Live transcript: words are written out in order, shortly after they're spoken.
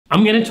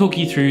I'm going to talk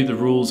you through the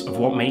rules of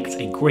what makes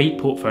a great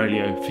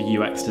portfolio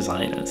for UX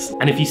designers.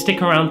 And if you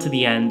stick around to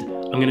the end,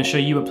 I'm going to show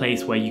you a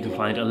place where you can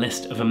find a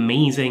list of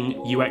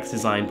amazing UX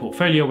design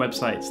portfolio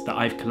websites that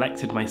I've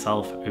collected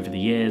myself over the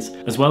years,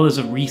 as well as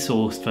a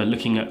resource for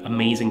looking at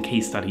amazing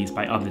case studies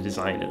by other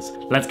designers.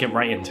 Let's get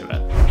right into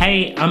it.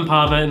 Hey, I'm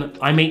Parvin.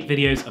 I make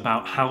videos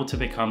about how to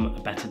become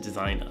a better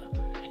designer.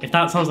 If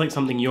that sounds like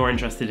something you're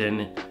interested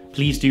in,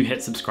 please do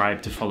hit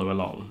subscribe to follow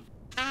along.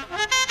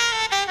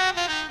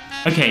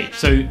 Okay,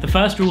 so the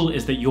first rule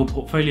is that your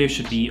portfolio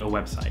should be a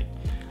website.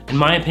 In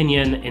my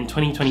opinion, in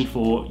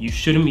 2024, you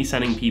shouldn't be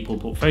sending people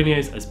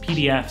portfolios as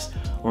PDFs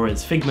or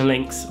as Figma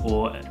links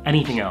or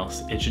anything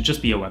else. It should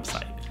just be a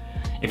website.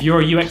 If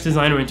you're a UX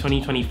designer in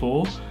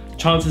 2024,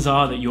 chances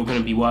are that you're going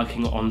to be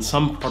working on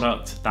some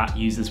product that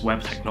uses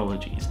web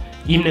technologies.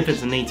 Even if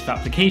it's a native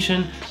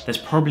application, there's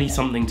probably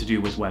something to do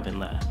with web in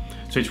there.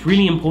 So it's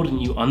really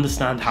important you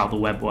understand how the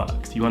web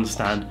works. You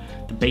understand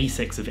the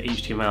basics of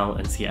HTML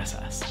and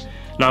CSS.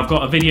 Now I've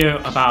got a video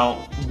about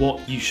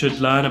what you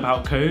should learn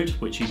about code,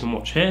 which you can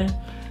watch here.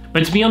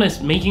 But to be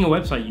honest, making a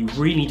website, you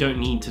really don't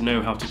need to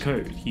know how to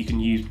code. You can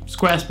use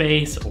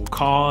Squarespace or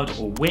Card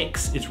or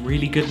Wix is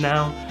really good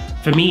now.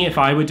 For me, if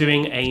I were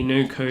doing a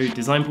no-code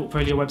design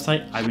portfolio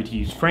website, I would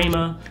use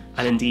Framer.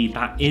 And indeed,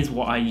 that is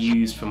what I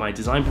used for my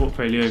design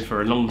portfolio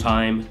for a long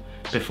time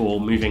before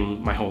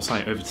moving my whole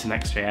site over to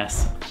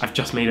Next.js. I've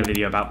just made a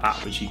video about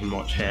that, which you can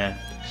watch here.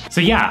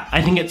 So yeah,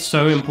 I think it's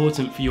so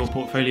important for your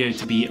portfolio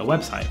to be a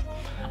website.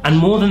 And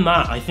more than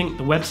that, I think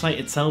the website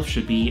itself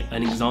should be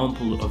an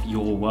example of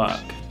your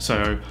work.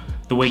 So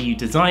the way you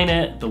design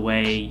it, the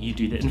way you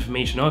do the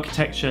information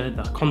architecture,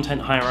 the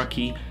content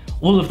hierarchy,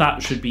 all of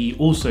that should be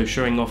also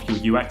showing off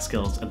your UX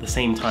skills at the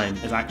same time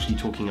as actually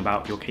talking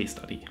about your case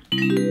study.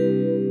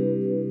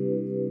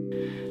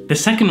 The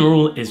second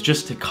rule is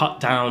just to cut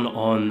down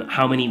on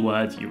how many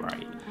words you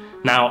write.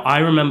 Now, I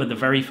remember the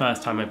very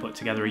first time I put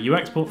together a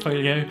UX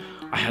portfolio,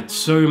 I had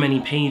so many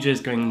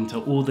pages going into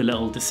all the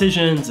little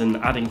decisions and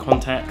adding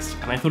context,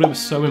 and I thought it was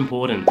so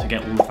important to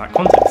get all of that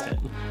context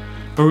in.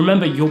 But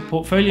remember, your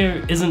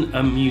portfolio isn't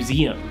a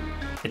museum,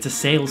 it's a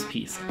sales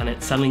piece, and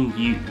it's selling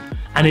you.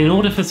 And in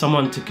order for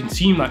someone to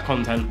consume that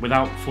content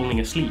without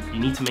falling asleep, you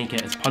need to make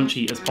it as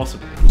punchy as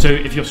possible. So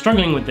if you're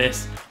struggling with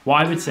this,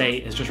 what I would say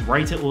is just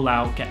write it all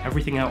out, get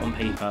everything out on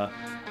paper,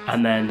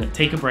 and then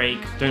take a break,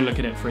 don't look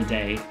at it for a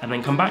day, and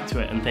then come back to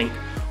it and think,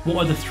 what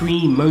are the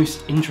 3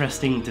 most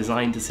interesting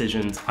design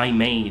decisions I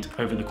made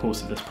over the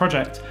course of this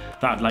project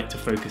that I'd like to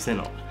focus in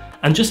on?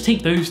 And just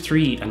take those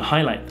 3 and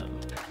highlight them.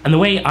 And the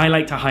way I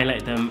like to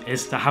highlight them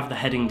is to have the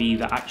heading be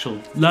the actual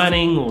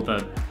learning or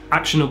the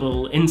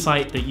actionable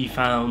insight that you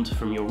found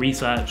from your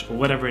research or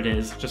whatever it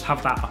is, just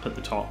have that up at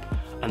the top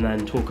and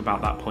then talk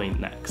about that point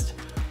next.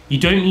 You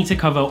don't need to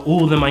cover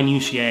all the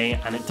minutiae,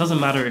 and it doesn't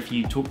matter if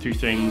you talk through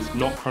things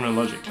not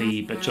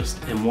chronologically, but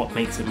just in what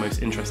makes it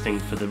most interesting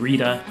for the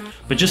reader,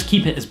 but just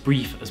keep it as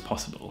brief as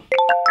possible.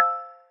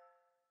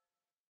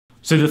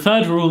 So the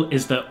third rule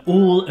is that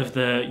all of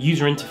the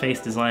user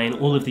interface design,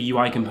 all of the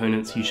UI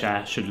components you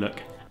share should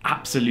look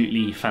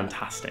absolutely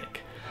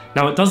fantastic.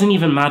 Now, it doesn't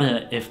even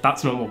matter if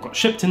that's not what got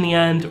shipped in the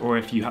end, or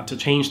if you had to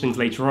change things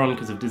later on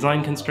because of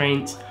design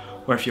constraints,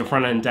 or if your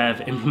front-end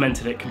dev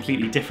implemented it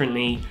completely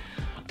differently.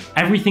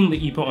 Everything that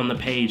you put on the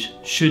page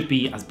should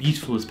be as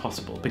beautiful as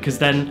possible, because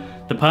then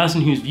the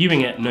person who's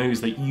viewing it knows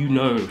that you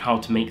know how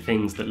to make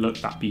things that look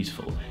that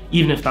beautiful,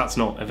 even if that's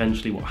not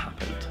eventually what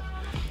happened.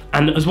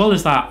 And as well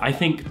as that, I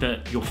think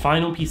that your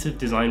final piece of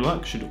design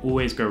work should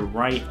always go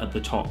right at the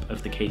top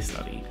of the case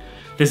study.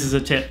 This is a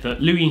tip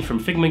that Louis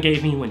from Figma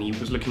gave me when he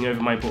was looking over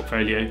my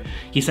portfolio.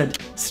 He said,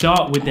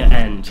 start with the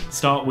end,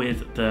 start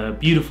with the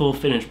beautiful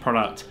finished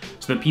product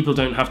so that people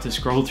don't have to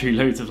scroll through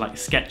loads of like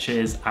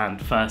sketches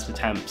and first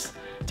attempts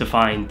to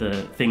find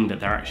the thing that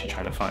they're actually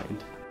trying to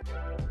find.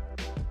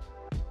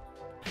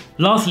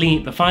 Lastly,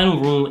 the final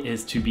rule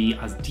is to be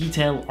as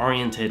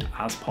detail-oriented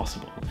as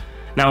possible.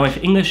 Now,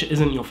 if English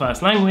isn't your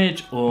first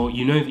language, or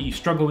you know that you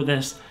struggle with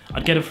this,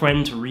 I'd get a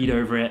friend to read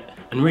over it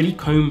and really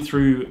comb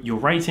through your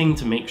writing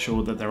to make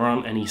sure that there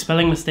aren't any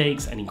spelling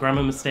mistakes, any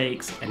grammar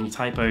mistakes, any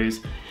typos.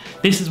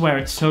 This is where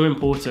it's so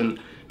important,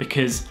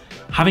 because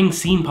having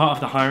seen part of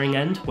the hiring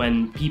end,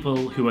 when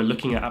people who are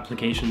looking at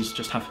applications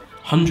just have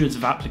hundreds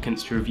of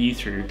applicants to review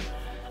through,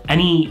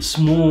 any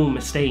small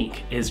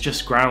mistake is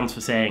just grounds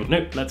for saying,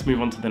 nope, let's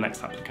move on to the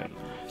next applicant.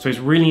 So it's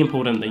really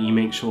important that you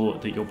make sure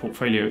that your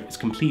portfolio is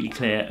completely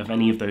clear of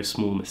any of those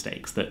small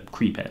mistakes that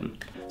creep in.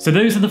 So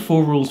those are the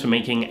 4 rules for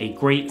making a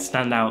great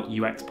standout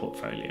UX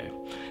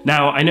portfolio.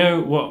 Now, I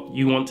know what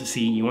you want to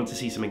see. You want to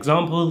see some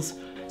examples.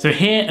 So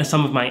here are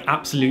some of my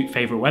absolute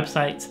favorite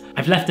websites.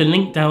 I've left a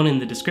link down in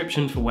the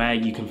description for where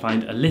you can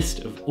find a list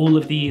of all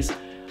of these.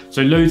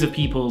 So loads of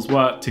people's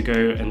work to go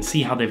and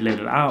see how they've laid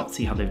it out,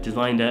 see how they've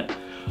designed it.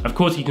 Of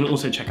course, you can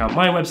also check out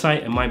my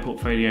website and my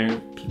portfolio.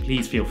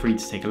 Please feel free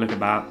to take a look at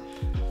that.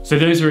 So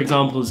those are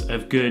examples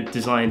of good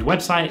designed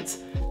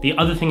websites. The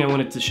other thing I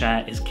wanted to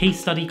share is Case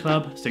Study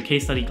Club. So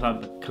Case Study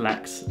Club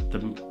collects the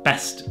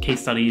best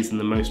case studies and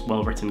the most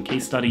well-written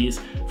case studies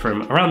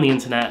from around the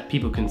internet.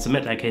 People can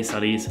submit their case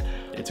studies.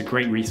 It's a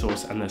great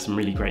resource and there's some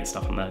really great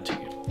stuff on there too.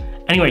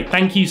 Anyway,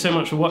 thank you so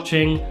much for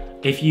watching.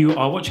 If you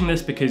are watching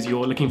this because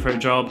you're looking for a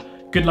job,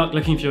 good luck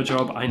looking for your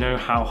job. I know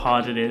how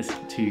hard it is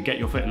to get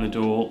your foot in the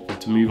door or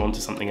to move on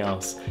to something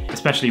else,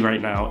 especially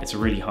right now. It's a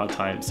really hard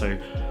time. So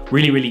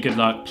really, really good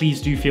luck.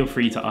 Please do feel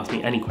free to ask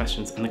me any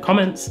questions in the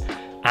comments.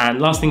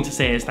 And last thing to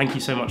say is thank you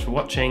so much for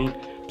watching.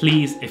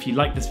 Please, if you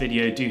like this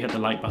video, do hit the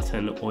like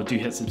button or do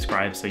hit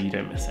subscribe so you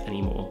don't miss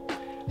any more.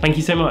 Thank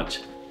you so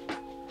much.